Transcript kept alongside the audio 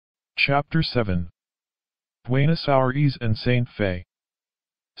Chapter 7 Buenos Aires and Saint Fe.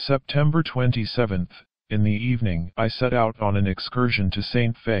 September 27th, in the evening I set out on an excursion to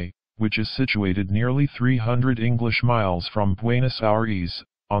Saint Fe, which is situated nearly 300 English miles from Buenos Aires,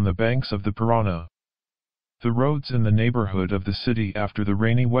 on the banks of the Parana. The roads in the neighborhood of the city after the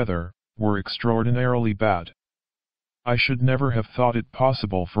rainy weather were extraordinarily bad. I should never have thought it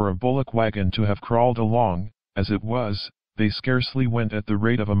possible for a bullock wagon to have crawled along. As it was, they scarcely went at the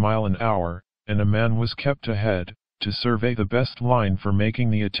rate of a mile an hour, and a man was kept ahead, to survey the best line for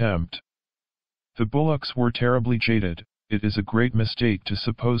making the attempt. The bullocks were terribly jaded. It is a great mistake to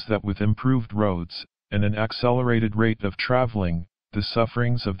suppose that with improved roads, and an accelerated rate of traveling, the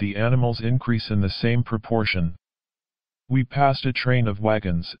sufferings of the animals increase in the same proportion. We passed a train of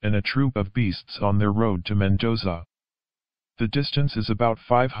wagons and a troop of beasts on their road to Mendoza. The distance is about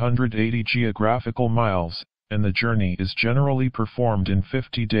 580 geographical miles, and the journey is generally performed in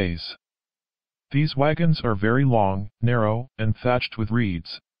 50 days. These wagons are very long, narrow, and thatched with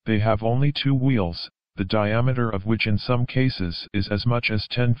reeds. They have only 2 wheels, the diameter of which in some cases is as much as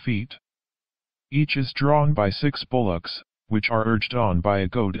 10 feet. Each is drawn by 6 bullocks, which are urged on by a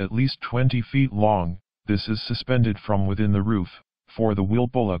goat at least 20 feet long. This is suspended from within the roof. For the wheel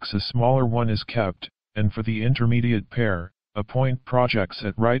bullocks a smaller one is kept, and for the intermediate pair, a point projects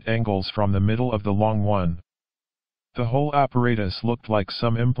at right angles from the middle of the long one. The whole apparatus looked like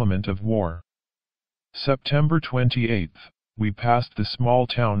some implement of war. September 28th, we passed the small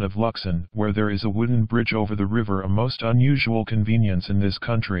town of Luxon, where there is a wooden bridge over the river, a most unusual convenience in this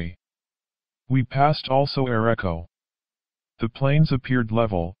country. We passed also Areco. The plains appeared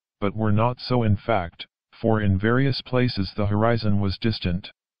level, but were not so in fact, for in various places the horizon was distant.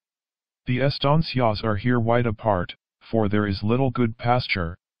 The estancias are here wide apart, for there is little good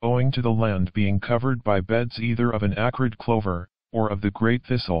pasture, owing to the land being covered by beds either of an acrid clover, or of the great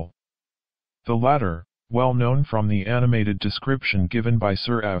thistle. The latter, well known from the animated description given by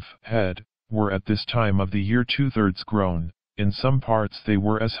Sir F. Head, were at this time of the year 2/3 grown. In some parts they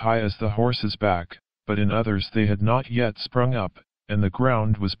were as high as the horse's back, but in others they had not yet sprung up, and the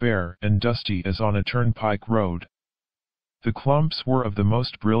ground was bare and dusty as on a turnpike road. The clumps were of the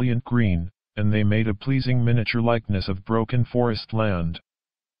most brilliant green, and they made a pleasing miniature likeness of broken forest land.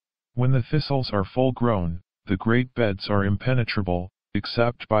 When the thistles are full grown, the great beds are impenetrable,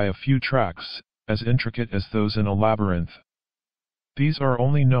 except by a few tracks, as intricate as those in a labyrinth. These are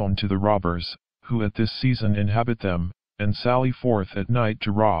only known to the robbers, who at this season inhabit them, and sally forth at night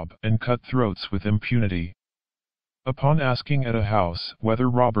to rob and cut throats with impunity. Upon asking at a house whether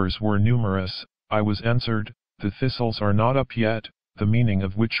robbers were numerous, I was answered, "The thistles are not up yet," the meaning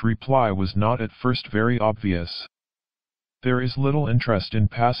of which reply was not at first very obvious. There is little interest in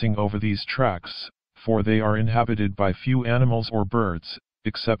passing over these tracts, for they are inhabited by few animals or birds,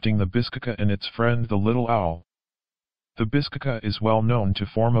 excepting the biscaca and its friend the little owl. The biscaca is well known to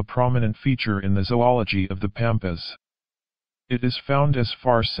form a prominent feature in the zoology of the Pampas. It is found as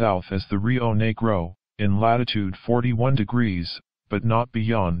far south as the Rio Negro, in latitude 41 degrees, but not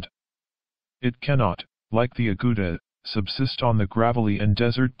beyond. It cannot, like the aguda, subsist on the gravelly and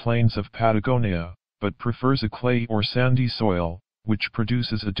desert plains of Patagonia, but prefers a clay or sandy soil, which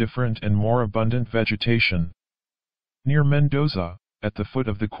produces a different and more abundant vegetation. Near Mendoza, at the foot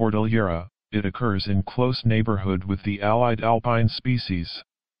of the Cordillera, it occurs in close neighborhood with the allied alpine species.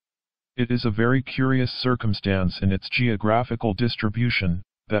 It is a very curious circumstance in its geographical distribution,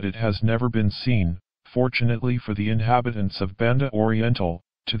 that it has never been seen, fortunately for the inhabitants of Banda Oriental,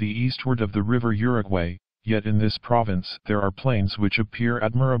 to the eastward of the river Uruguay. Yet in this province there are plains which appear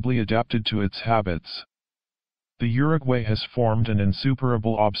admirably adapted to its habits. The Uruguay has formed an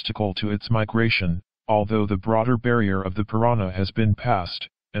insuperable obstacle to its migration, although the broader barrier of the Parana has been passed,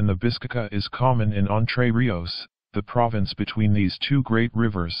 and the Biscaca is common in Entre Rios, the province between these 2 great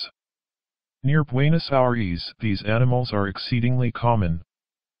rivers. Near Buenos Aires these animals are exceedingly common.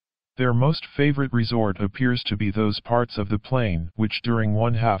 Their most favorite resort appears to be those parts of the plain which during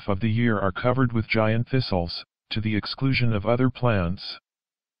 1/2 of the year are covered with giant thistles, to the exclusion of other plants.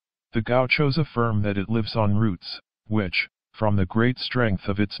 The gauchos affirm that it lives on roots, which, from the great strength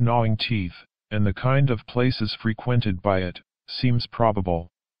of its gnawing teeth, and the kind of places frequented by it, seems probable.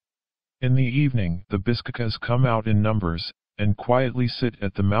 In the evening the biscacas come out in numbers, and quietly sit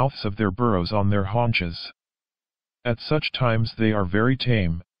at the mouths of their burrows on their haunches. At such times they are very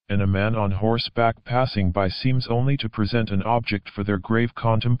tame, and a man on horseback passing by seems only to present an object for their grave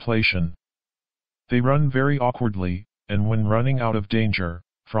contemplation. They run very awkwardly, and when running out of danger,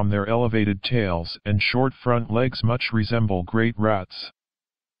 from their elevated tails and short front legs much resemble great rats.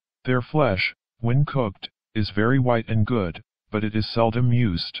 Their flesh, when cooked, is very white and good, but it is seldom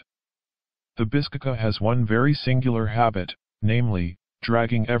used. The Bizcacha has one very singular habit, namely,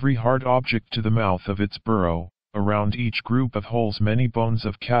 dragging every hard object to the mouth of its burrow. Around each group of holes many bones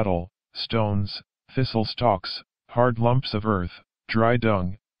of cattle, stones, thistle stalks, hard lumps of earth, dry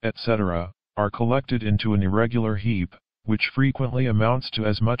dung, etc., are collected into an irregular heap, which frequently amounts to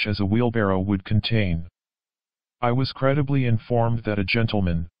as much as a wheelbarrow would contain. I was credibly informed that a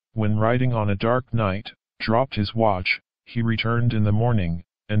gentleman, when riding on a dark night, dropped his watch. He returned in the morning,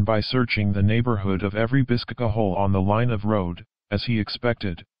 and by searching the neighborhood of every Bizcacha hole on the line of road, as he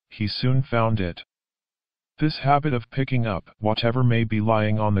expected, he soon found it. This habit of picking up whatever may be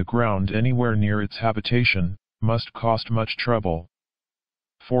lying on the ground anywhere near its habitation, must cost much trouble.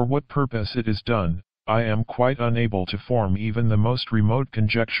 For what purpose it is done, I am quite unable to form even the most remote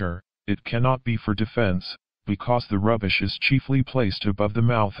conjecture. It cannot be for defense, because the rubbish is chiefly placed above the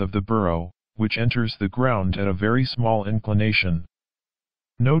mouth of the burrow, which enters the ground at a very small inclination.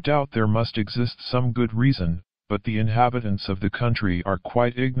 No doubt there must exist some good reason, but the inhabitants of the country are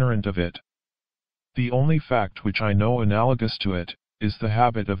quite ignorant of it. The only fact which I know analogous to it, is the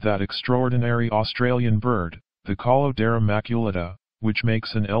habit of that extraordinary Australian bird, the Colodera maculata, which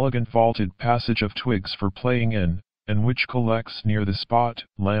makes an elegant vaulted passage of twigs for playing in, and which collects near the spot,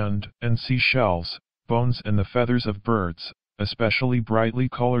 land and sea shells, bones and the feathers of birds, especially brightly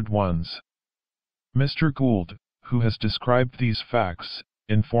colored ones. Mr. Gould, who has described these facts,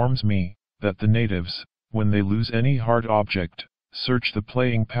 informs me, that the natives, when they lose any hard object, search the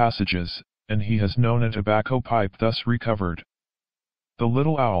playing passages, and he has known a tobacco pipe thus recovered. The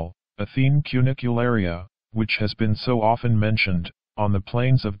little owl, Athene cunicularia, which has been so often mentioned, on the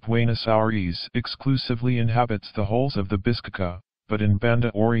plains of Buenos Aires exclusively inhabits the holes of the Bizcacha, but in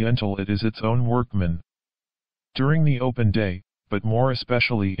Banda Oriental it is its own workman. During the open day, but more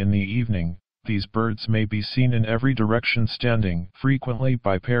especially in the evening, these birds may be seen in every direction standing frequently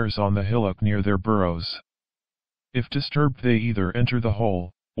by pairs on the hillock near their burrows. If disturbed they either enter the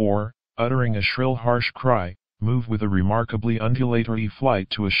hole, or, uttering a shrill harsh cry, move with a remarkably undulatory flight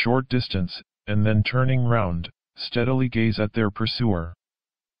to a short distance, and then turning round, steadily gaze at their pursuer.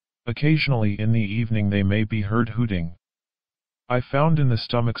 Occasionally in the evening they may be heard hooting. I found in the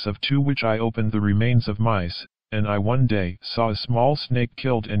stomachs of two which I opened the remains of mice, and I one day saw a small snake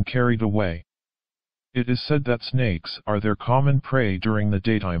killed and carried away. It is said that snakes are their common prey during the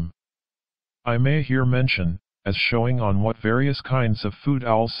daytime. I may here mention, as showing on what various kinds of food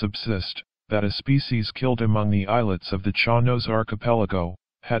owls subsist, that a species killed among the islets of the Chonos archipelago,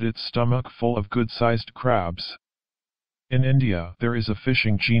 had its stomach full of good-sized crabs. In India there is a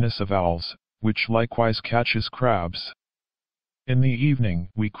fishing genus of owls, which likewise catches crabs. In the evening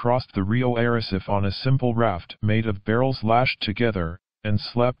we crossed the Rio Arrecife on a simple raft made of barrels lashed together, and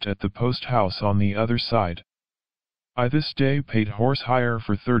slept at the post house on the other side. I this day paid horse hire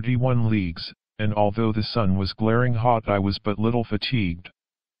for 31 leagues, and although the sun was glaring hot I was but little fatigued.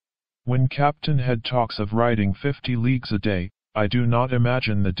 When Captain Head talks of riding 50 leagues a day, I do not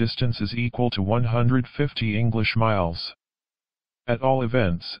imagine the distance is equal to 150 English miles. At all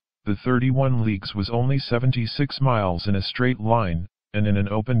events, the 31 leagues was only 76 miles in a straight line, and in an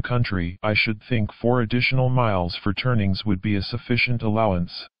open country I should think 4 additional miles for turnings would be a sufficient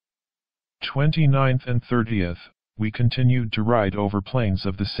allowance. 29th and 30th, we continued to ride over plains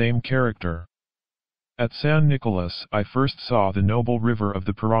of the same character. At San Nicolas I first saw the noble river of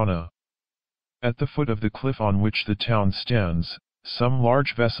the Parana. At the foot of the cliff on which the town stands, some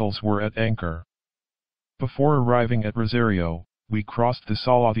large vessels were at anchor. Before arriving at Rosario, we crossed the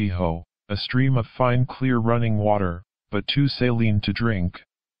Saladijo, a stream of fine clear running water, but too saline to drink.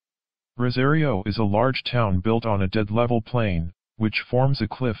 Rosario is a large town built on a dead level plain, which forms a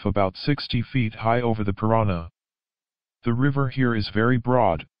cliff about 60 feet high over the Parana. The river here is very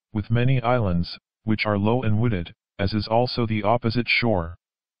broad, with many islands, which are low and wooded, as is also the opposite shore.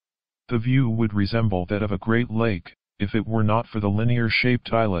 The view would resemble that of a great lake, if it were not for the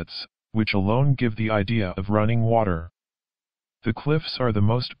linear-shaped islets, which alone give the idea of running water. The cliffs are the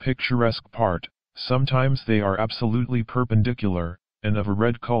most picturesque part. Sometimes they are absolutely perpendicular, and of a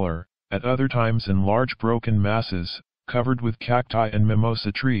red color, at other times in large broken masses, covered with cacti and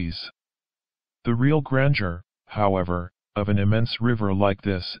mimosa trees. The real grandeur, however, of an immense river like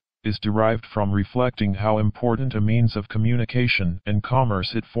this, is derived from reflecting how important a means of communication and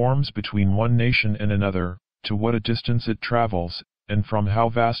commerce it forms between one nation and another, to what a distance it travels, and from how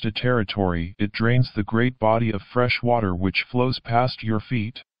vast a territory it drains the great body of fresh water which flows past your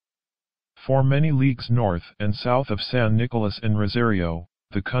feet. For many leagues north and south of San Nicolas and Rosario,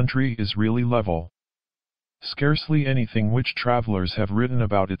 the country is really level. Scarcely anything which travelers have written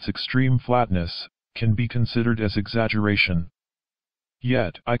about its extreme flatness, can be considered as exaggeration.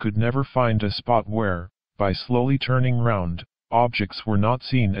 Yet I could never find a spot where, by slowly turning round, objects were not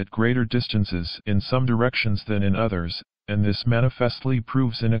seen at greater distances in some directions than in others, and this manifestly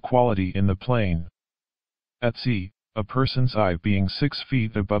proves inequality in the plane. At sea, a person's eye being 6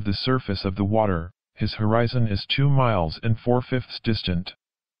 feet above the surface of the water, his horizon is 2 miles and 4/5 distant.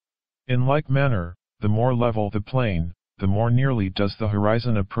 In like manner, the more level the plane, the more nearly does the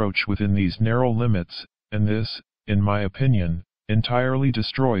horizon approach within these narrow limits, and this, in my opinion, entirely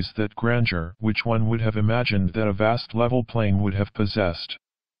destroys that grandeur which one would have imagined that a vast level plain would have possessed.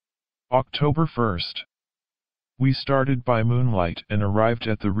 October 1st. We started by moonlight and arrived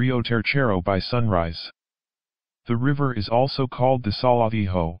at the Rio Tercero by sunrise. The river is also called the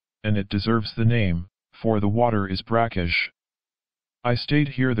Saladijo, and it deserves the name, for the water is brackish. I stayed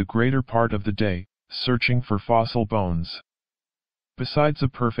here the greater part of the day, searching for fossil bones. Besides a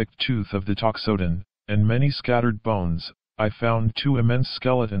perfect tooth of the Toxodon, and many scattered bones, I found 2 immense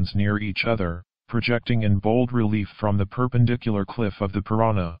skeletons near each other, projecting in bold relief from the perpendicular cliff of the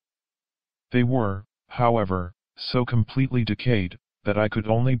Parana. They were, however, so completely decayed, that I could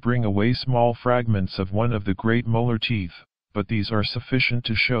only bring away small fragments of one of the great molar teeth, but these are sufficient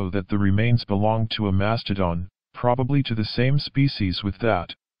to show that the remains belonged to a mastodon, probably to the same species with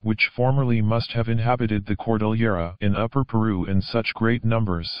that, which formerly must have inhabited the Cordillera in Upper Peru in such great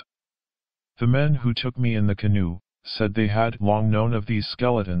numbers. The men who took me in the canoe, said they had long known of these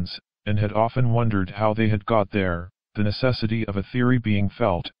skeletons, and had often wondered how they had got there. The necessity of a theory being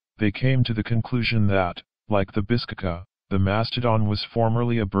felt, they came to the conclusion that, like the Biscaca, the mastodon was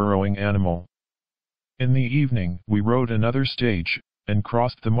formerly a burrowing animal. In the evening we rode another stage, and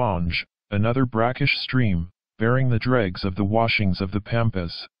crossed the Monge, another brackish stream, bearing the dregs of the washings of the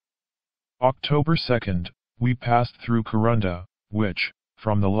Pampas. October 2nd, we passed through Corunda, which,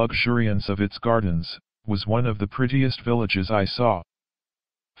 from the luxuriance of its gardens, was one of the prettiest villages I saw.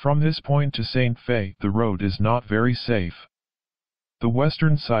 From this point to St. Fe the road is not very safe. The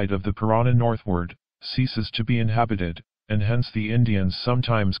western side of the Parana northward, ceases to be inhabited, and hence the Indians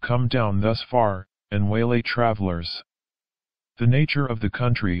sometimes come down thus far, and waylay travelers. The nature of the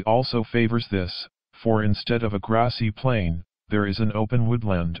country also favors this, for instead of a grassy plain, there is an open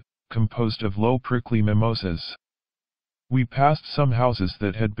woodland, composed of low prickly mimosas. We passed some houses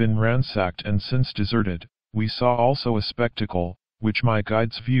that had been ransacked and since deserted. We saw also a spectacle, which my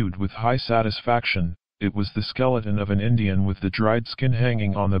guides viewed with high satisfaction. It was the skeleton of an Indian with the dried skin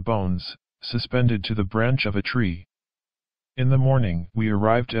hanging on the bones, suspended to the branch of a tree. In the morning we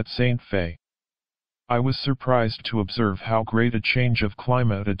arrived at St. Fe. I was surprised to observe how great a change of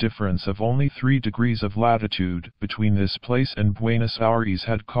climate, a difference of only 3 degrees of latitude, between this place and Buenos Aires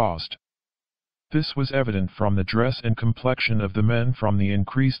had caused. This was evident from the dress and complexion of the men, from the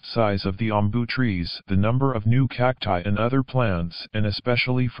increased size of the ombu trees, the number of new cacti and other plants, and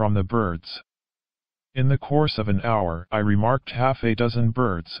especially from the birds. In the course of an hour I remarked half a dozen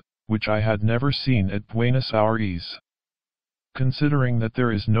birds, which I had never seen at Buenos Aires. Considering that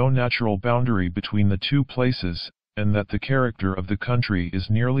there is no natural boundary between the 2 places, and that the character of the country is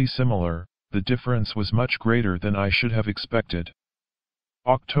nearly similar, the difference was much greater than I should have expected.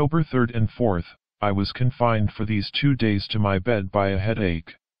 October 3rd and 4th, I was confined for these 2 days to my bed by a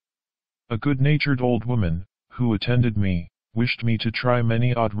headache. A good-natured old woman, who attended me, wished me to try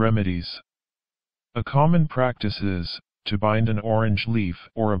many odd remedies. A common practice is, to bind an orange leaf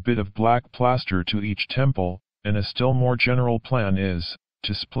or a bit of black plaster to each temple, and a still more general plan is,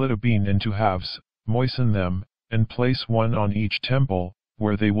 to split a bean into halves, moisten them, and place one on each temple,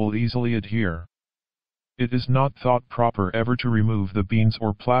 where they will easily adhere. It is not thought proper ever to remove the beans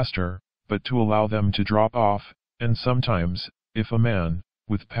or plaster, but to allow them to drop off, and sometimes, if a man,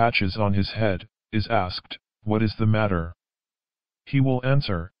 with patches on his head, is asked, "What is the matter?" he will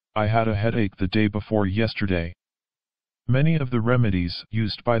answer, "I had a headache the day before yesterday." Many of the remedies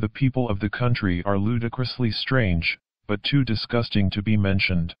used by the people of the country are ludicrously strange, but too disgusting to be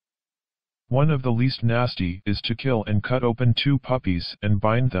mentioned. One of the least nasty is to kill and cut open 2 puppies and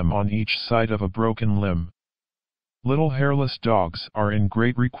bind them on each side of a broken limb. Little hairless dogs are in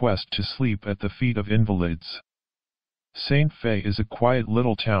great request to sleep at the feet of invalids. St. Fe is a quiet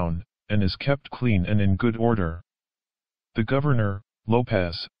little town, and is kept clean and in good order. The governor,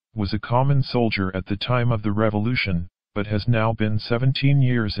 Lopez, was a common soldier at the time of the revolution, but has now been 17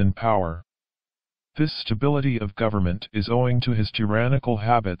 years in power. This stability of government is owing to his tyrannical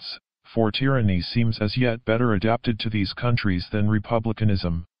habits, for tyranny seems as yet better adapted to these countries than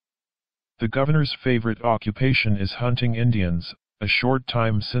republicanism. The governor's favorite occupation is hunting Indians. A short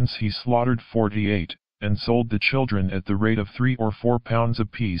time since he slaughtered 48, and sold the children at the rate of 3 or 4 pounds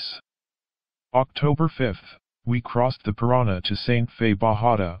apiece. October 5th, We crossed the Parana to St. Fe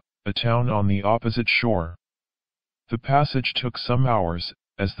Bajada, a town on the opposite shore. The passage took some hours,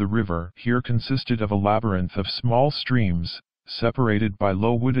 as the river here consisted of a labyrinth of small streams, separated by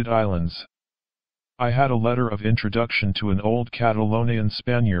low wooded islands. I had a letter of introduction to an old Catalonian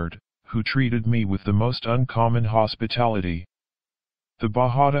Spaniard, who treated me with the most uncommon hospitality. The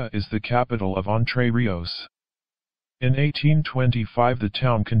Bajada is the capital of Entre Rios. In 1825 the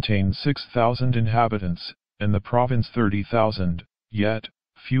town contained 6,000 inhabitants, and the province 30,000, yet,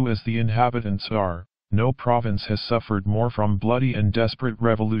 few as the inhabitants are, no province has suffered more from bloody and desperate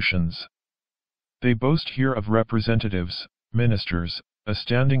revolutions. They boast here of representatives, ministers, a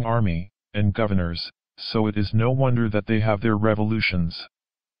standing army, and governors, so it is no wonder that they have their revolutions.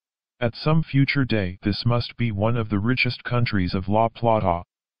 At some future day this must be one of the richest countries of La Plata.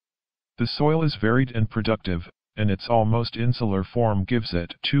 The soil is varied and productive, and its almost insular form gives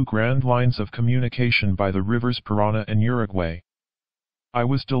it two grand lines of communication by the rivers Parana and Uruguay. I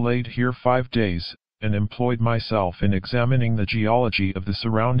was delayed here 5 days, and employed myself in examining the geology of the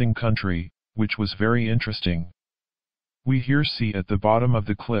surrounding country, which was very interesting. We here see at the bottom of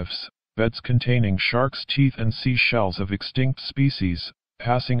the cliffs, beds containing sharks' teeth and sea shells of extinct species,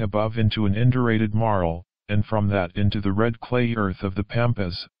 passing above into an indurated marl, and from that into the red clay earth of the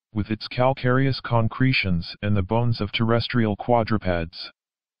pampas, with its calcareous concretions and the bones of terrestrial quadrupeds.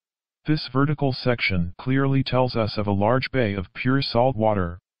 This vertical section clearly tells us of a large bay of pure salt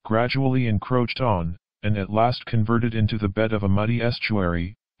water, gradually encroached on, and at last converted into the bed of a muddy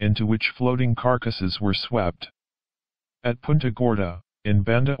estuary, into which floating carcasses were swept. At Punta Gorda, in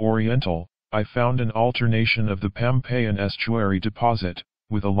Banda Oriental, I found an alternation of the Pampayan estuary deposit,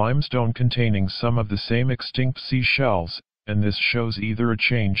 with a limestone containing some of the same extinct sea shells, and this shows either a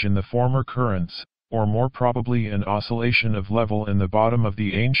change in the former currents, or more probably an oscillation of level in the bottom of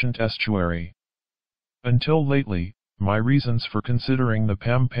the ancient estuary. Until lately, my reasons for considering the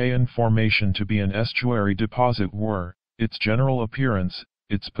Pampayan formation to be an estuary deposit were, its general appearance,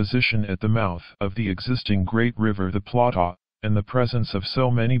 its position at the mouth of the existing great river the Plata, and the presence of so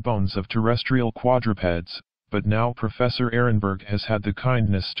many bones of terrestrial quadrupeds, but now Professor Ehrenberg has had the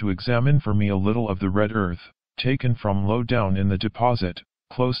kindness to examine for me a little of the red earth, taken from low down in the deposit,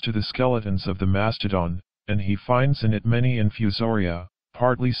 close to the skeletons of the mastodon, and he finds in it many infusoria,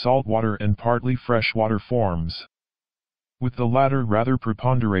 partly saltwater and partly freshwater forms, with the latter rather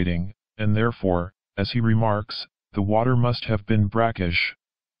preponderating, and therefore, as he remarks, the water must have been brackish.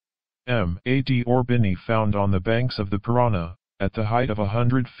 M.A.D. Orbini found on the banks of the Parana, at the height of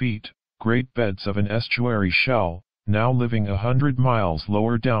 100 feet, great beds of an estuary shell, now living 100 miles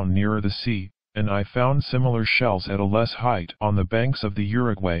lower down nearer the sea, and I found similar shells at a less height on the banks of the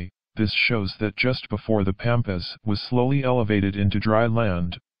Uruguay. This shows that just before the Pampas was slowly elevated into dry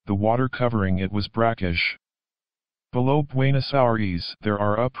land, the water covering it was brackish. Below Buenos Aires there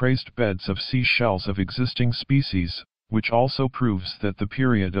are upraised beds of sea shells of existing species, which also proves that the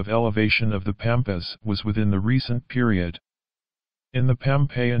period of elevation of the Pampas was within the recent period. In the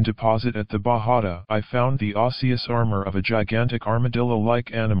Pampayan deposit at the Bajada I found the osseous armor of a gigantic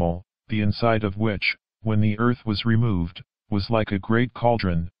armadillo-like animal, the inside of which, when the earth was removed, was like a great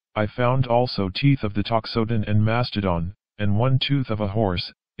cauldron. I found also teeth of the toxodon and mastodon, and one tooth of a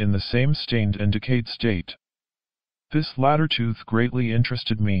horse, in the same stained and decayed state. This latter tooth greatly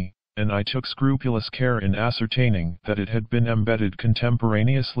interested me, and I took scrupulous care in ascertaining that it had been embedded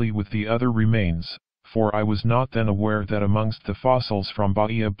contemporaneously with the other remains, for I was not then aware that amongst the fossils from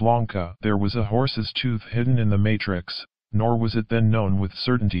Bahia Blanca there was a horse's tooth hidden in the matrix, nor was it then known with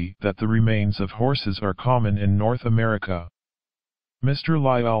certainty that the remains of horses are common in North America. Mr.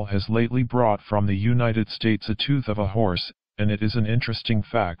 Lyell has lately brought from the United States a tooth of a horse, and it is an interesting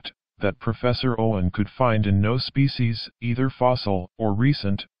fact, that Professor Owen could find in no species, either fossil or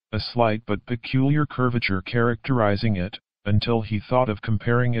recent, a slight but peculiar curvature characterizing it, until he thought of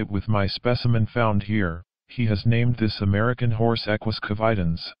comparing it with my specimen found here. He has named this American horse Equus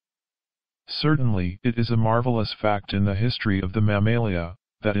cavidens. Certainly it is a marvelous fact in the history of the mammalia,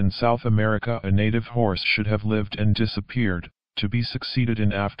 that in South America a native horse should have lived and disappeared, to be succeeded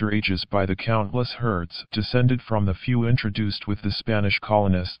in after ages by the countless herds descended from the few introduced with the Spanish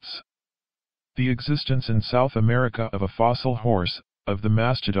colonists. The existence in South America of a fossil horse, of the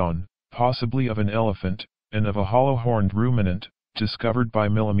mastodon, possibly of an elephant, and of a hollow-horned ruminant, discovered by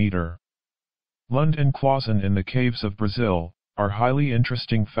Millimeter Lund and Clausen in the caves of Brazil, are highly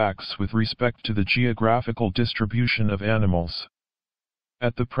interesting facts with respect to the geographical distribution of animals.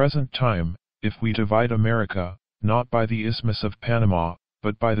 At the present time, if we divide America, not by the Isthmus of Panama,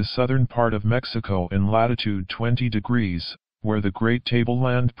 but by the southern part of Mexico in latitude 20 degrees, where the great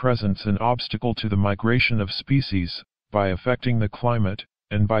tableland presents an obstacle to the migration of species, by affecting the climate,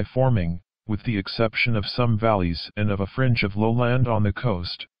 and by forming, with the exception of some valleys and of a fringe of lowland on the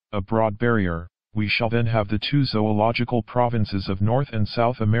coast, a broad barrier, we shall then have the two zoological provinces of North and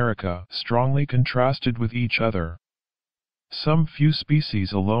South America strongly contrasted with each other. Some few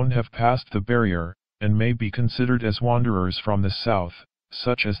species alone have passed the barrier, and may be considered as wanderers from the south,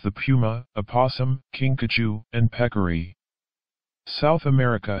 such as the puma, opossum, kinkajou, and peccary. South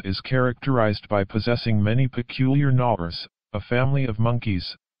America is characterized by possessing many peculiar gnawers, a family of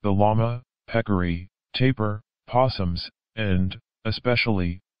monkeys, the llama, peccary, tapir, possums, and,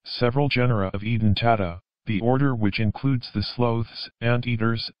 especially, several genera of edentata, the order which includes the sloths,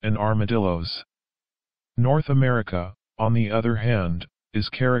 anteaters, and armadillos. North America, on the other hand, is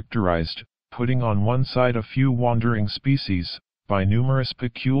characterized, putting on one side a few wandering species, by numerous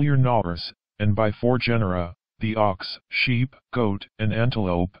peculiar gnawers, and by four genera, the ox, sheep, goat, and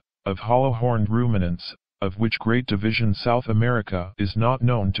antelope, of hollow-horned ruminants, of which great division South America is not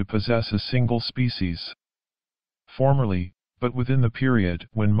known to possess a single species. Formerly, but within the period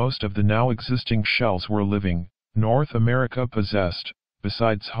when most of the now existing shells were living, North America possessed,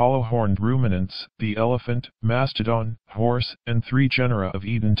 besides hollow-horned ruminants, the elephant, mastodon, horse, and three genera of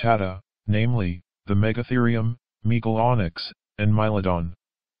edentata, namely, the megatherium, megalonyx, and mylodon.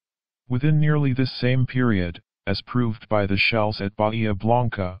 Within nearly this same period, as proved by the shells at Bahia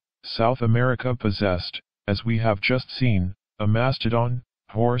Blanca, South America possessed, as we have just seen, a mastodon,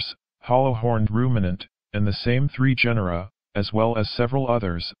 horse, hollow-horned ruminant, and the same three genera, as well as several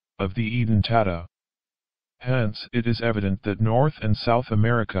others, of the edentata. Hence it is evident that North and South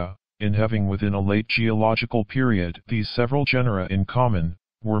America, in having within a late geological period these several genera in common,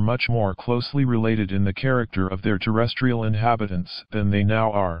 were much more closely related in the character of their terrestrial inhabitants than they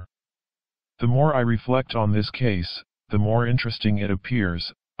now are. The more I reflect on this case, the more interesting it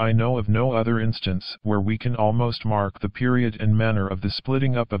appears. I know of no other instance where we can almost mark the period and manner of the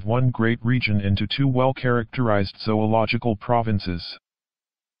splitting up of one great region into two well-characterized zoological provinces.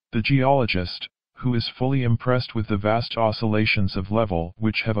 The geologist, who is fully impressed with the vast oscillations of level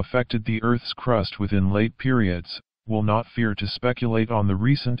which have affected the Earth's crust within late periods, will not fear to speculate on the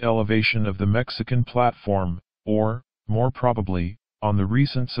recent elevation of the Mexican platform, or, more probably, on the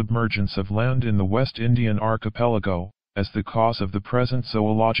recent submergence of land in the West Indian archipelago, as the cause of the present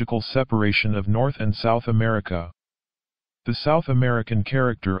zoological separation of North and South America. The South American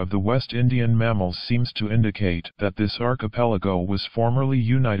character of the West Indian mammals seems to indicate that this archipelago was formerly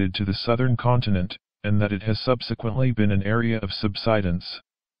united to the southern continent, and that it has subsequently been an area of subsidence.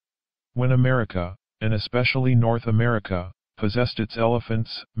 When America, and especially North America, possessed its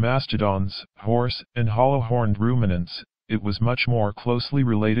elephants, mastodons, horse, and hollow-horned ruminants, it was much more closely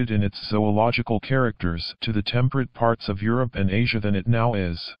related in its zoological characters to the temperate parts of Europe and Asia than it now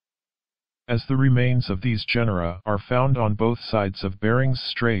is. As the remains of these genera are found on both sides of Bering's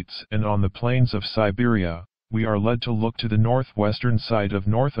Straits and on the plains of Siberia, we are led to look to the northwestern side of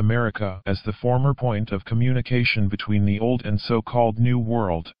North America as the former point of communication between the Old and so-called New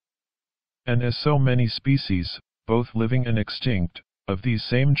World. And as so many species, both living and extinct, of these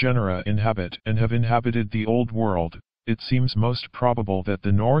same genera inhabit and have inhabited the Old World, it seems most probable that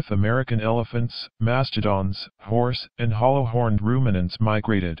the North American elephants, mastodons, horse, and hollow-horned ruminants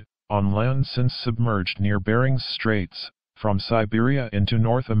migrated, on land since submerged near Bering's Straits, from Siberia into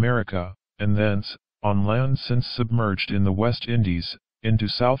North America, and thence, on land since submerged in the West Indies, into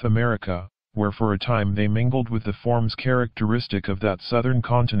South America, where for a time they mingled with the forms characteristic of that southern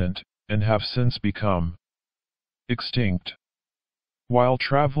continent, and have since become extinct. While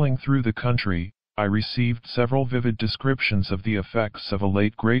traveling through the country, I received several vivid descriptions of the effects of a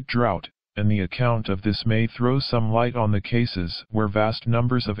late great drought, and the account of this may throw some light on the cases where vast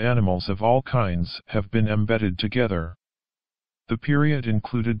numbers of animals of all kinds have been embedded together. The period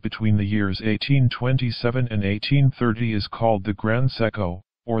included between the years 1827 and 1830 is called the Gran Seco,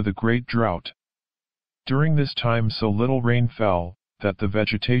 or the Great Drought. During this time so little rain fell, that the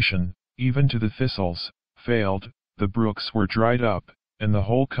vegetation, even to the thistles, failed, the brooks were dried up, and the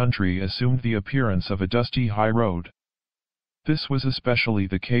whole country assumed the appearance of a dusty high road. This was especially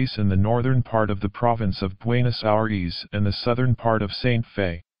the case in the northern part of the province of Buenos Aires and the southern part of Saint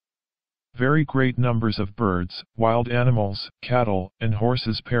Fe. Very great numbers of birds, wild animals, cattle, and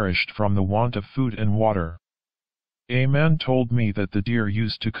horses perished from the want of food and water. A man told me that the deer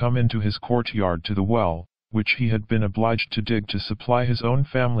used to come into his courtyard to the well, which he had been obliged to dig to supply his own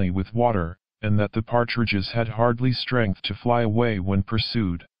family with water, and that the partridges had hardly strength to fly away when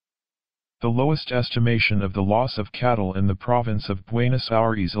pursued. The lowest estimation of the loss of cattle in the province of Buenos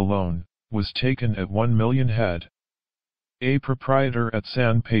Aires alone, was taken at 1 million head. A proprietor at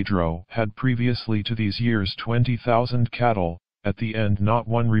San Pedro had previously to these years 20,000 cattle, at the end not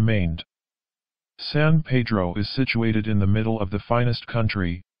one remained. San Pedro is situated in the middle of the finest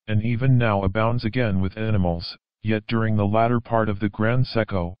country, and even now abounds again with animals, yet during the latter part of the Gran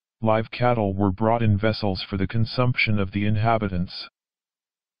Seco, live cattle were brought in vessels for the consumption of the inhabitants.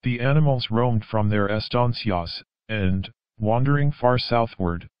 The animals roamed from their estancias, and, wandering far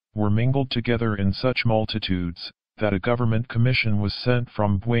southward, were mingled together in such multitudes, that a government commission was sent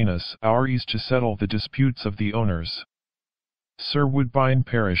from Buenos Aires to settle the disputes of the owners. Sir Woodbine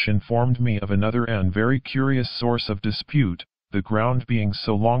Parish informed me of another and very curious source of dispute. The ground being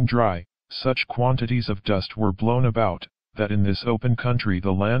so long dry, such quantities of dust were blown about, that in this open country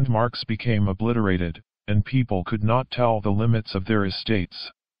the landmarks became obliterated, and people could not tell the limits of their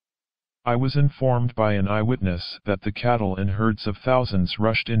estates. I was informed by an eyewitness that the cattle in herds of thousands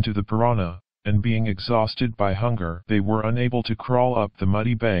rushed into the Parana, and being exhausted by hunger they were unable to crawl up the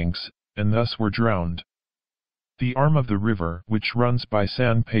muddy banks, and thus were drowned. The arm of the river which runs by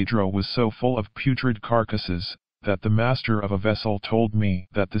San Pedro was so full of putrid carcasses, that the master of a vessel told me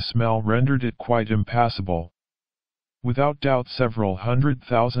that the smell rendered it quite impassable. Without doubt several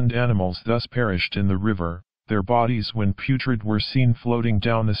 100,000 animals thus perished in the river, their bodies when putrid were seen floating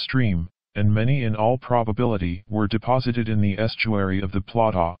down the stream, and many in all probability were deposited in the estuary of the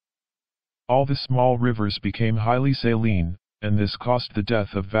Plata. All the small rivers became highly saline, and this caused the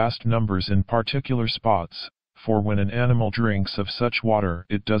death of vast numbers in particular spots, for when an animal drinks of such water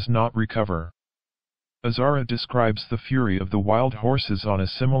it does not recover. Azara describes the fury of the wild horses on a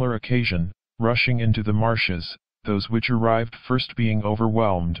similar occasion, rushing into the marshes, those which arrived first being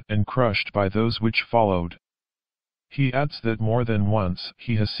overwhelmed and crushed by those which followed. He adds that more than once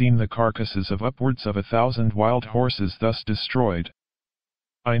he has seen the carcasses of upwards of 1,000 wild horses thus destroyed.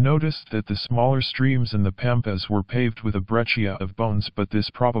 I noticed that the smaller streams in the pampas were paved with a breccia of bones, but this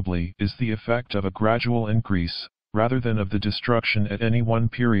probably is the effect of a gradual increase, rather than of the destruction at any one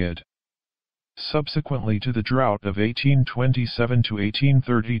period. Subsequently to the drought of 1827 to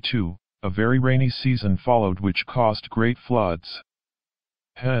 1832, a very rainy season followed which caused great floods.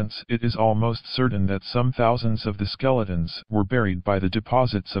 Hence it is almost certain that some thousands of the skeletons were buried by the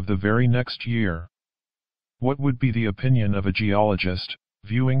deposits of the very next year. What would be the opinion of a geologist,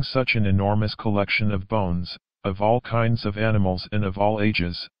 viewing such an enormous collection of bones, of all kinds of animals and of all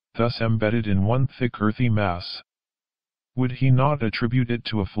ages, thus embedded in one thick earthy mass? Would he not attribute it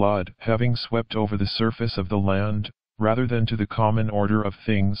to a flood having swept over the surface of the land, rather than to the common order of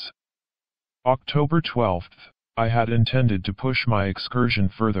things? October 12th, I had intended to push my excursion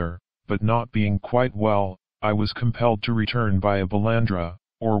further, but not being quite well, I was compelled to return by a balandra,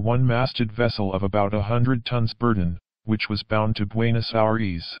 or one-masted vessel of about 100 tons burden, which was bound to Buenos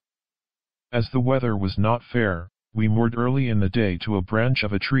Aires. As the weather was not fair, we moored early in the day to a branch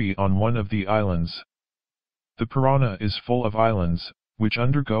of a tree on one of the islands. The Parana is full of islands, which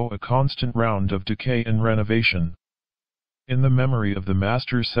undergo a constant round of decay and renovation. In the memory of the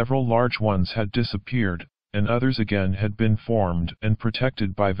master several large ones had disappeared, and others again had been formed and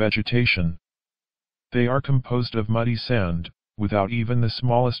protected by vegetation. They are composed of muddy sand, without even the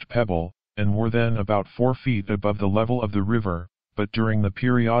smallest pebble, and were then about 4 feet above the level of the river, but during the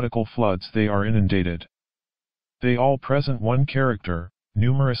periodical floods they are inundated. They all present one character: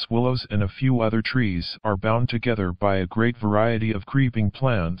 numerous willows and a few other trees are bound together by a great variety of creeping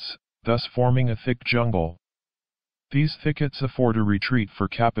plants, thus forming a thick jungle. These thickets afford a retreat for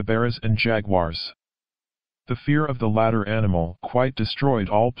capybaras and jaguars. The fear of the latter animal quite destroyed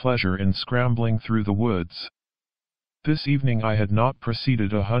all pleasure in scrambling through the woods. This evening I had not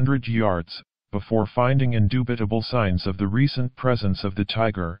proceeded 100 yards, before finding indubitable signs of the recent presence of the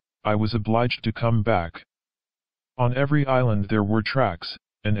tiger, I was obliged to come back. On every island there were tracks,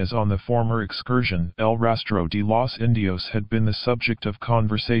 and as on the former excursion El Rastro de los Indios had been the subject of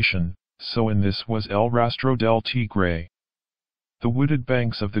conversation, so in this was El Rastro del Tigre. The wooded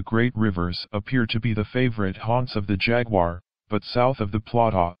banks of the great rivers appear to be the favorite haunts of the jaguar, but south of the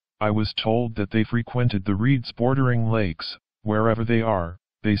Plata, I was told that they frequented the reeds bordering lakes. Wherever they are,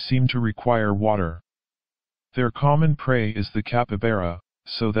 they seem to require water. Their common prey is the capybara,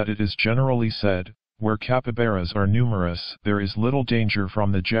 so that it is generally said, where capybaras are numerous there is little danger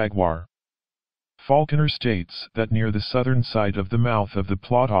from the jaguar. Falconer states that near the southern side of the mouth of the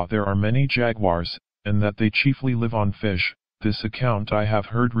Plata there are many jaguars, and that they chiefly live on fish. This account I have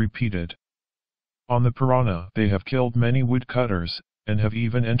heard repeated. On the Parana they have killed many woodcutters, and have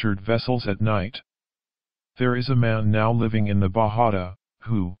even entered vessels at night. There is a man now living in the Bajada,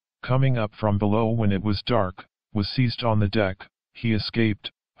 who, coming up from below when it was dark, was seized on the deck. He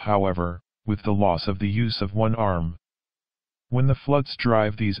escaped, however, with the loss of the use of one arm. When the floods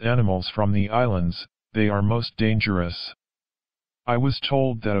drive these animals from the islands, they are most dangerous. I was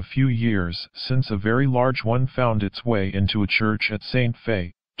told that a few years since a very large one found its way into a church at St.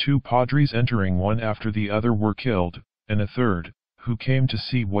 Fay, 2 padres entering one after the other were killed, and a third, who came to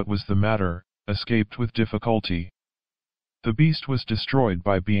see what was the matter, escaped with difficulty. The beast was destroyed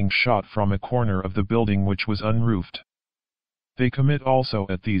by being shot from a corner of the building which was unroofed. They commit also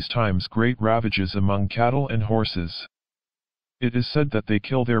at these times great ravages among cattle and horses. It is said that they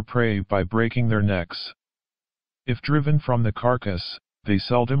kill their prey by breaking their necks. If driven from the carcass, they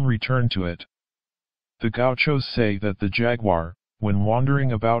seldom return to it. The gauchos say that the jaguar, when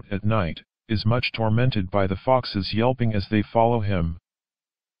wandering about at night, is much tormented by the foxes yelping as they follow him.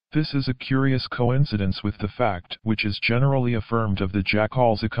 This is a curious coincidence with the fact which is generally affirmed of the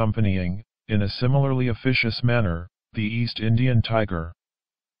jackals accompanying, in a similarly officious manner, the East Indian tiger.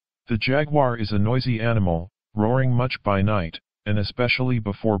 The jaguar is a noisy animal, roaring much by night, and especially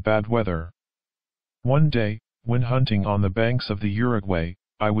before bad weather. One day, when hunting on the banks of the Uruguay,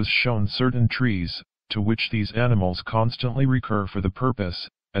 I was shown certain trees, to which these animals constantly recur for the purpose,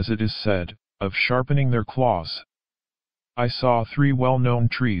 as it is said, of sharpening their claws. I saw 3 well-known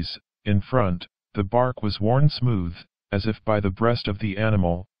trees. In front, the bark was worn smooth, as if by the breast of the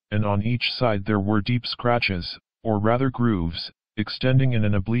animal, and on each side there were deep scratches, or rather grooves, extending in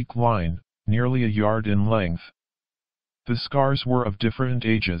an oblique line, nearly a yard in length. The scars were of different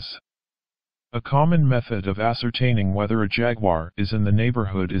ages. A common method of ascertaining whether a jaguar is in the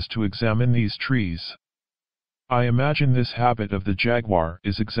neighborhood is to examine these trees. I imagine this habit of the jaguar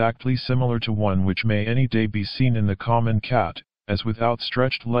is exactly similar to one which may any day be seen in the common cat, as with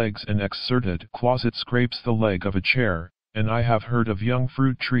outstretched legs and exserted claws it scrapes the leg of a chair, and I have heard of young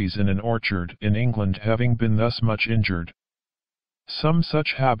fruit trees in an orchard in England having been thus much injured. Some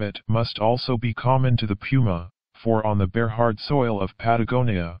such habit must also be common to the puma, for on the bare hard soil of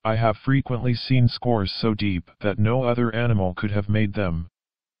Patagonia I have frequently seen scores so deep that no other animal could have made them.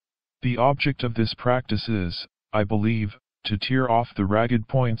 The object of this practice is, I believe, to tear off the ragged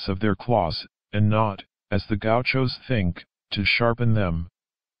points of their claws, and not, as the gauchos think, to sharpen them.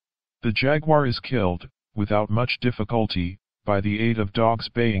 The jaguar is killed, without much difficulty, by the aid of dogs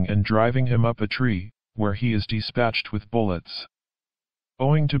baying and driving him up a tree, where he is dispatched with bullets.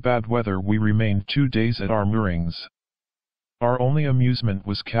 Owing to bad weather we remained 2 days at our moorings. Our only amusement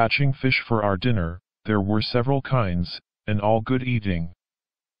was catching fish for our dinner. There were several kinds, and all good eating.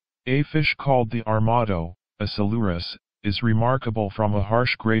 A fish called the armado, a silurus, is remarkable from a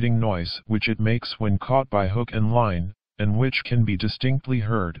harsh grating noise which it makes when caught by hook and line, and which can be distinctly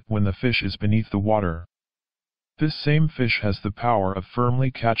heard when the fish is beneath the water. This same fish has the power of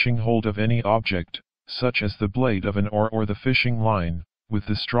firmly catching hold of any object, such as the blade of an oar or the fishing line, with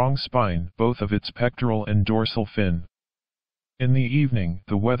the strong spine both of its pectoral and dorsal fin. In the evening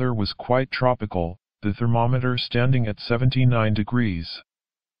the weather was quite tropical, the thermometer standing at 79 degrees.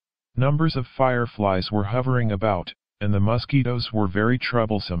 Numbers of fireflies were hovering about, and the mosquitoes were very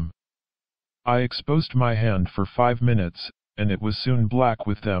troublesome. I exposed my hand for 5 minutes, and it was soon black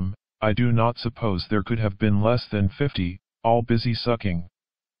with them. I do not suppose there could have been less than 50, all busy sucking.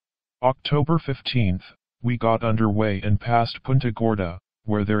 October 15th, we got under way and passed Punta Gorda,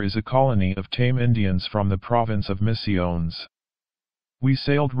 where there is a colony of tame Indians from the province of Misiones. We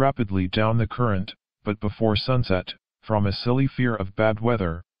sailed rapidly down the current, but before sunset, from a silly fear of bad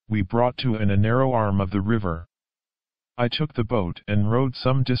weather, we brought to in a narrow arm of the river. I took the boat and rowed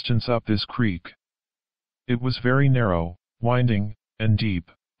some distance up this creek. It was very narrow, winding, and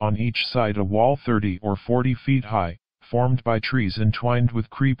deep, on each side a wall 30 or 40 feet high, formed by trees entwined with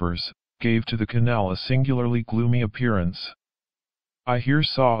creepers, gave to the canal a singularly gloomy appearance. I here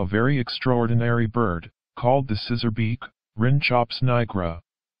saw a very extraordinary bird, called the scissorbeak, Rhynchops nigra.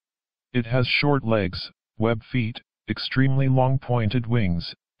 It has short legs, web feet, extremely long pointed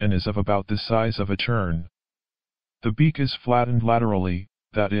wings, and is of about the size of a tern. The beak is flattened laterally,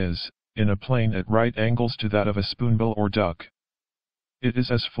 that is, in a plane at right angles to that of a spoonbill or duck. It is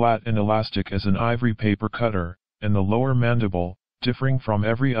as flat and elastic as an ivory paper cutter, and the lower mandible, differing from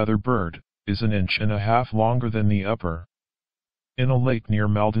every other bird, is 1.5 inches longer than the upper. In a lake near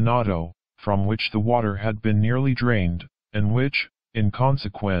Maldonado, from which the water had been nearly drained, and which, in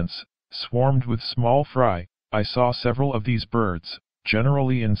consequence, swarmed with small fry, I saw several of these birds,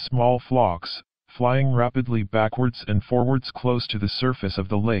 generally in small flocks, flying rapidly backwards and forwards close to the surface of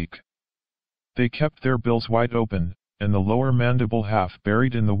the lake. They kept their bills wide open, and the lower mandible half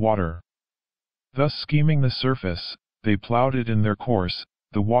buried in the water. Thus skimming the surface, they plowed it in their course.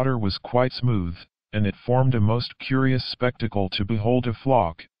 The water was quite smooth, and it formed a most curious spectacle to behold a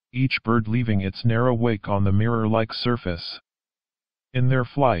flock, each bird leaving its narrow wake on the mirror-like surface. In their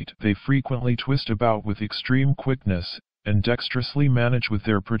flight they frequently twist about with extreme quickness, and dexterously manage with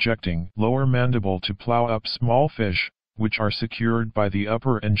their projecting lower mandible to plow up small fish, which are secured by the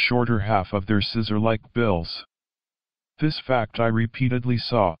upper and shorter half of their scissor-like bills. This fact I repeatedly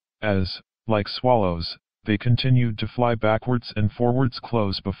saw, as, like swallows, they continued to fly backwards and forwards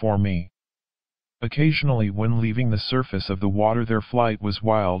close before me. Occasionally when leaving the surface of the water their flight was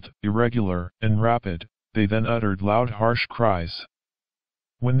wild, irregular, and rapid, they then uttered loud harsh cries.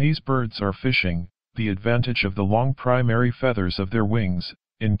 When these birds are fishing, the advantage of the long primary feathers of their wings,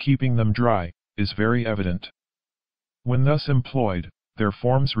 in keeping them dry, is very evident. When thus employed, their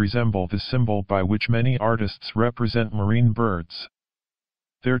forms resemble the symbol by which many artists represent marine birds.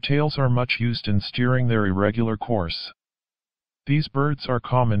 Their tails are much used in steering their irregular course. These birds are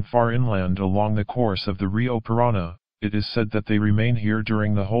common far inland along the course of the Rio Parana. It is said that they remain here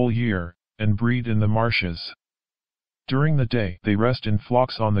during the whole year, and breed in the marshes. During the day they rest in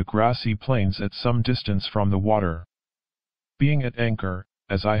flocks on the grassy plains at some distance from the water. Being at anchor,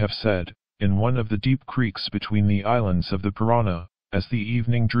 as I have said, in one of the deep creeks between the islands of the Parana, as the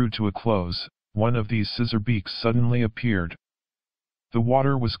evening drew to a close, one of these scissorbeaks suddenly appeared. The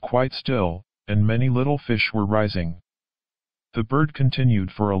water was quite still, and many little fish were rising. The bird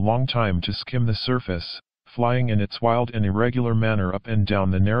continued for a long time to skim the surface, flying in its wild and irregular manner up and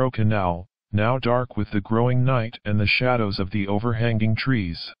down the narrow canal, now dark with the growing night and the shadows of the overhanging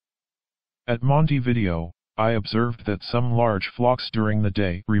trees. At Montevideo, I observed that some large flocks during the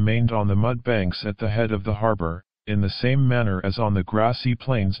day remained on the mud banks at the head of the harbor, in the same manner as on the grassy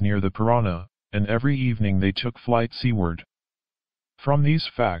plains near the Parana, and every evening they took flight seaward. From these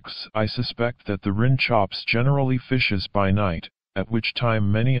facts I suspect that the Rinchops generally fishes by night, at which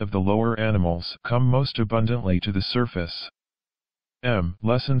time many of the lower animals come most abundantly to the surface. M.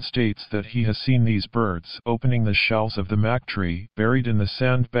 Lesson states that he has seen these birds opening the shells of the mac tree buried in the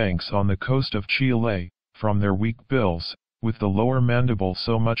sand banks on the coast of Chile, from their weak bills, with the lower mandible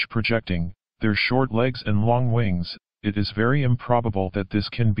so much projecting, their short legs and long wings. It is very improbable that this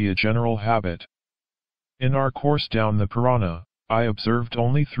can be a general habit. In our course down the Parana, I observed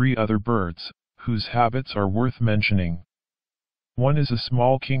only 3 other birds, whose habits are worth mentioning. One is a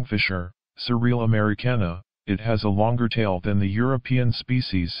small kingfisher, Cerule americana. It has a longer tail than the European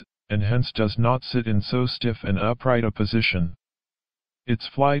species, and hence does not sit in so stiff and upright a position. Its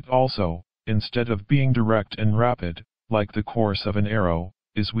flight also, instead of being direct and rapid, like the course of an arrow,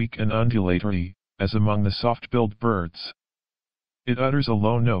 is weak and undulatory, as among the soft-billed birds. It utters a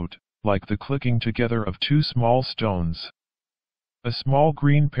low note, like the clicking together of 2 small stones. A small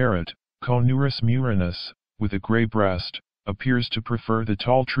green parrot, Conurus murinus, with a gray breast, appears to prefer the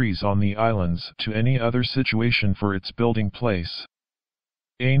tall trees on the islands to any other situation for its building place.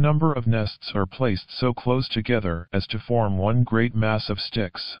 A number of nests are placed so close together as to form one great mass of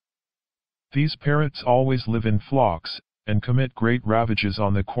sticks. These parrots always live in flocks, and commit great ravages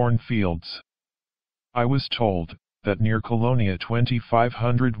on the corn fields. I was told that near Colonia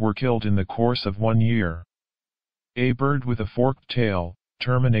 2,500 were killed in the course of 1 year. A bird with a forked tail,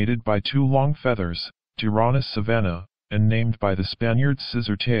 terminated by 2 long feathers, Tyrannus savana, and named by the Spaniards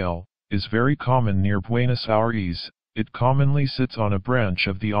scissor tail, is very common near Buenos Aires. It commonly sits on a branch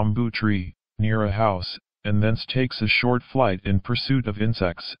of the ombu tree, near a house, and thence takes a short flight in pursuit of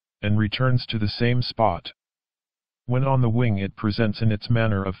insects, and returns to the same spot. When on the wing it presents in its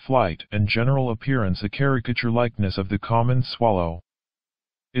manner of flight and general appearance a caricature likeness of the common swallow.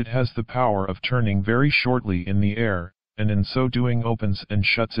 It has the power of turning very shortly in the air, and in so doing opens and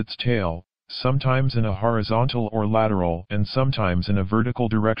shuts its tail, sometimes in a horizontal or lateral and sometimes in a vertical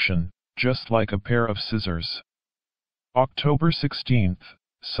direction, just like a pair of scissors. October 16th,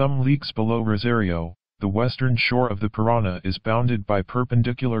 some leagues below Rosario, the western shore of the Parana is bounded by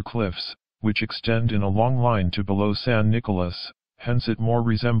perpendicular cliffs, which extend in a long line to below San Nicolas, hence it more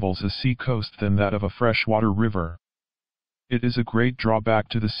resembles a sea coast than that of a freshwater river. It is a great drawback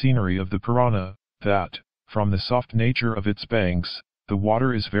to the scenery of the Parana, that, from the soft nature of its banks, the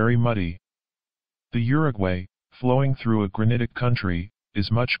water is very muddy. The Uruguay, flowing through a granitic country,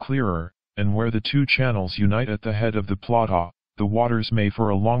 is much clearer, and where the 2 channels unite at the head of the Plata, the waters may for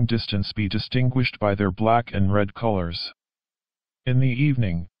a long distance be distinguished by their black and red colors. In the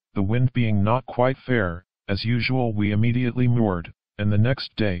evening, the wind being not quite fair, as usual we immediately moored, and the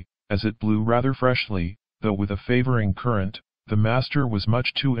next day, as it blew rather freshly, though with a favoring current, the master was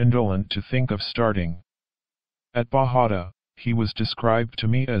much too indolent to think of starting. At Bajada, he was described to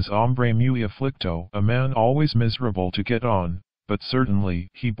me as hombre muy aflicto, a man always miserable to get on, but certainly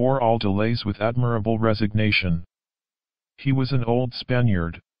he bore all delays with admirable resignation. He was an old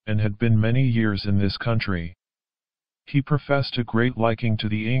Spaniard, and had been many years in this country. He professed a great liking to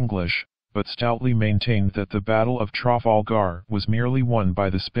the English, but stoutly maintained that the Battle of Trafalgar was merely won by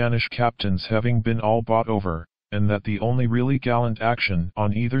the Spanish captains having been all bought over, and that the only really gallant action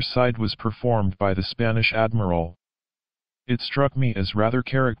on either side was performed by the Spanish admiral. It struck me as rather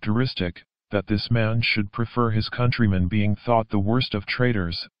characteristic, that this man should prefer his countrymen being thought the worst of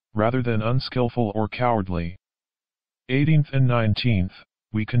traitors, rather than unskillful or cowardly. 18th and 19th,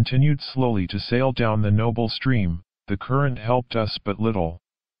 we continued slowly to sail down the noble stream. The current helped us but little.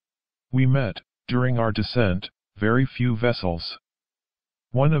 We met, during our descent, very few vessels.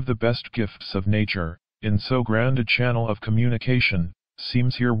 One of the best gifts of nature, in so grand a channel of communication,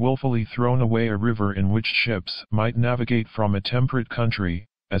 seems here wilfully thrown away. A river in which ships might navigate from a temperate country,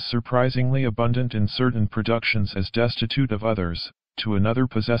 as surprisingly abundant in certain productions as destitute of others, to another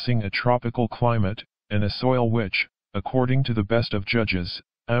possessing a tropical climate, and a soil which, according to the best of judges,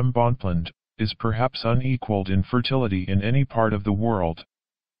 Ambonpland, is perhaps unequaled in fertility in any part of the world.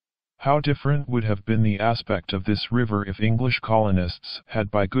 How different would have been the aspect of this river if English colonists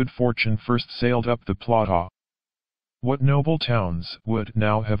had by good fortune first sailed up the Plata! What noble towns would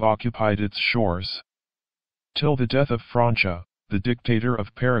now have occupied its shores! Till the death of Francia, the dictator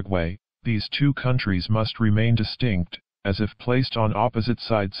of Paraguay, these two countries must remain distinct, as if placed on opposite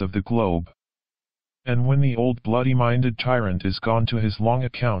sides of the globe. And when the old bloody-minded tyrant is gone to his long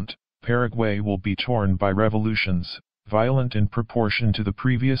account, Paraguay will be torn by revolutions, violent in proportion to the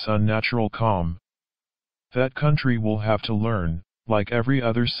previous unnatural calm. That country will have to learn, like every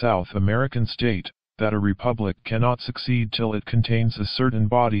other South American state, that a republic cannot succeed till it contains a certain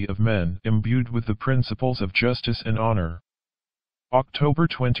body of men imbued with the principles of justice and honor. October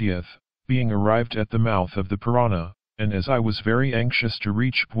 20th, being arrived at the mouth of the Parana, and as I was very anxious to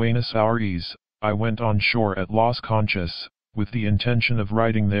reach Buenos Aires, I went on shore at Las Conchas, with the intention of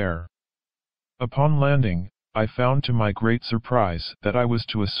riding there. Upon landing, I found to my great surprise that I was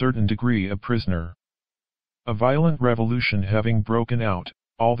to a certain degree a prisoner. A violent revolution having broken out,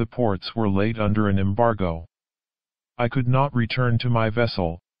 all the ports were laid under an embargo. I could not return to my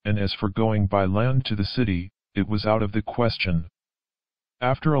vessel, and as for going by land to the city, it was out of the question.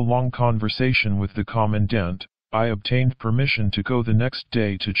 After a long conversation with the commandant, I obtained permission to go the next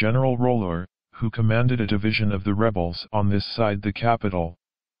day to General Roller, who commanded a division of the rebels on this side the capital.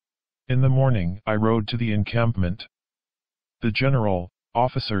 In the morning I rode to the encampment. The general,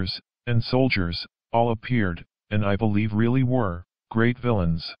 officers, and soldiers, all appeared, and I believe really were, great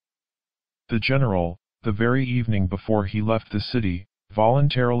villains. The general, the very evening before he left the city,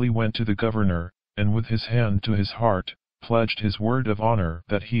 voluntarily went to the governor, and with his hand to his heart, pledged his word of honor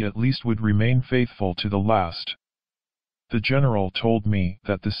that he at least would remain faithful to the last. The general told me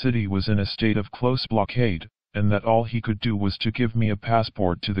that the city was in a state of close blockade, and that all he could do was to give me a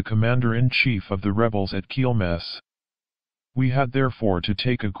passport to the commander-in-chief of the rebels at Quilmes. We had therefore to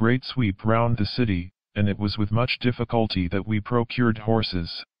take a great sweep round the city, and it was with much difficulty that we procured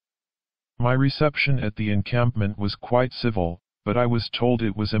horses. My reception at the encampment was quite civil, but I was told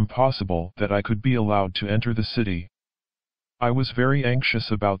it was impossible that I could be allowed to enter the city. I was very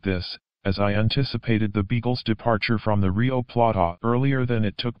anxious about this, as I anticipated the Beagle's departure from the Rio Plata earlier than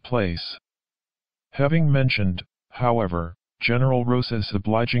it took place. Having mentioned, however, General Rosa's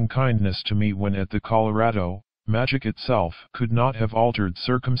obliging kindness to me when at the Colorado, magic itself could not have altered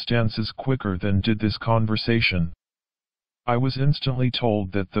circumstances quicker than did this conversation. I was instantly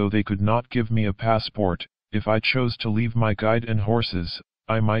told that though they could not give me a passport, if I chose to leave my guide and horses,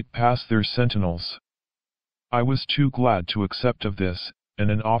 I might pass their sentinels. I was too glad to accept of this,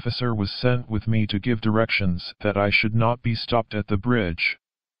 and an officer was sent with me to give directions that I should not be stopped at the bridge.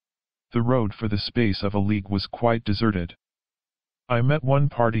 The road for the space of a league was quite deserted. I met one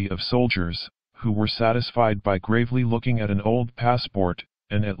party of soldiers, who were satisfied by gravely looking at an old passport,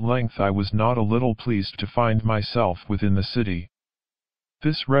 and at length I was not a little pleased to find myself within the city.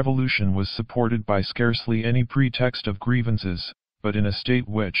 This revolution was supported by scarcely any pretext of grievances, but in a state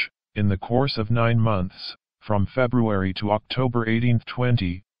which, in the course of 9 months, from February to October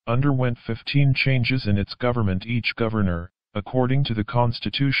 1820, underwent 15 changes in its government. Each governor, according to the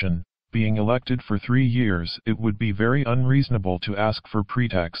Constitution, being elected for 3 years, it would be very unreasonable to ask for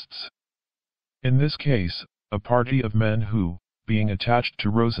pretexts. In this case, a party of men who, being attached to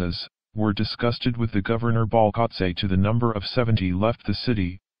Rosas, were disgusted with the governor Balcotze to the number of 70 left the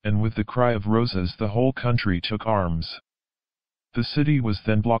city, and with the cry of Rosas the whole country took arms. The city was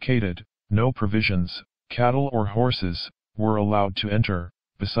then blockaded, no provisions, cattle or horses, were allowed to enter.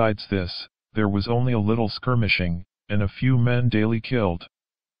 Besides this, there was only a little skirmishing, and a few men daily killed.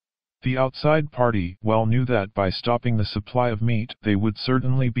 The outside party well knew that by stopping the supply of meat they would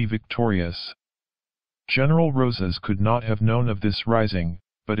certainly be victorious. General Rosas could not have known of this rising,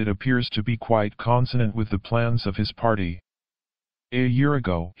 but it appears to be quite consonant with the plans of his party. A year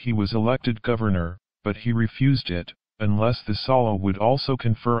ago he was elected governor, but he refused it, unless the Sala would also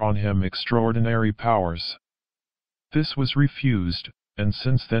confer on him extraordinary powers. This was refused, and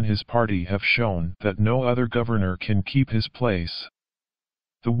since then his party have shown that no other governor can keep his place.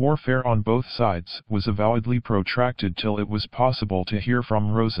 The warfare on both sides was avowedly protracted till it was possible to hear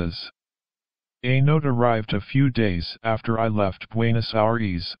from Rosas. A note arrived a few days after I left Buenos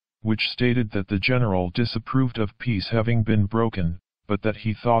Aires, which stated that the general disapproved of peace having been broken, but that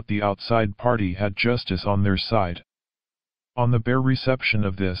he thought the outside party had justice on their side. On the bare reception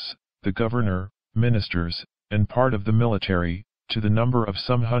of this, the governor, ministers, and part of the military, to the number of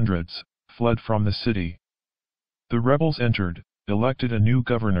some hundreds, fled from the city. The rebels entered, elected a new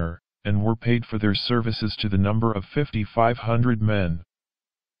governor, and were paid for their services to the number of 5,500 men.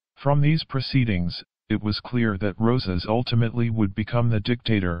 From these proceedings, it was clear that Rosas ultimately would become the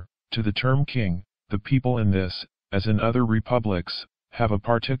dictator. To the term king, the people in this, as in other republics, have a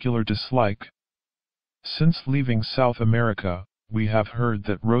particular dislike. Since leaving South America, we have heard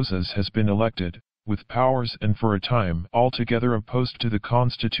that Rosas has been elected, with powers and for a time altogether opposed to the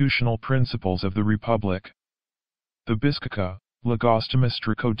constitutional principles of the republic. The Biscaca, Lagostomus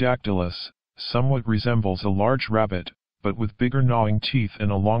stricodactylus, somewhat resembles a large rabbit, but with bigger gnawing teeth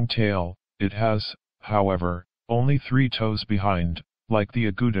and a long tail. It has, however, only 3 toes behind, like the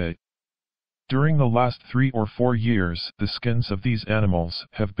aguda. During the last 3 or 4 years the skins of these animals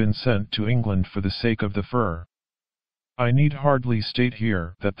have been sent to England for the sake of the fur. I need hardly state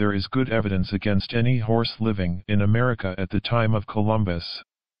here that there is good evidence against any horse living in America at the time of Columbus.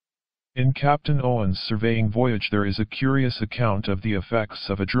 In Captain Owen's surveying voyage there is a curious account of the effects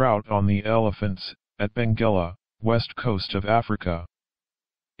of a drought on the elephants, at Benguela, west coast of Africa.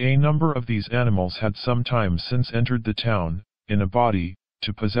 A number of these animals had some time since entered the town, in a body,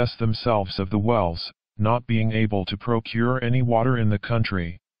 to possess themselves of the wells, not being able to procure any water in the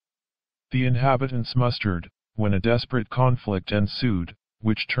country. The inhabitants mustered, when a desperate conflict ensued,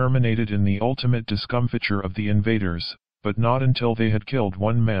 which terminated in the ultimate discomfiture of the invaders, but not until they had killed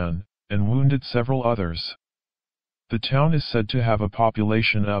 1 man, and wounded several others. The town is said to have a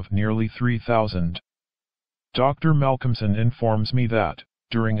population of nearly 3,000. Dr. Malcolmson informs me that,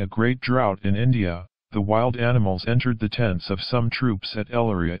 during a great drought in India, the wild animals entered the tents of some troops at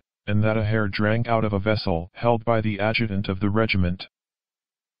Ellery, and that a hare drank out of a vessel held by the adjutant of the regiment.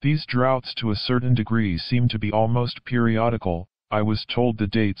 These droughts to a certain degree seem to be almost periodical. I was told the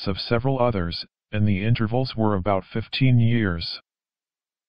dates of several others, and the intervals were about 15 years.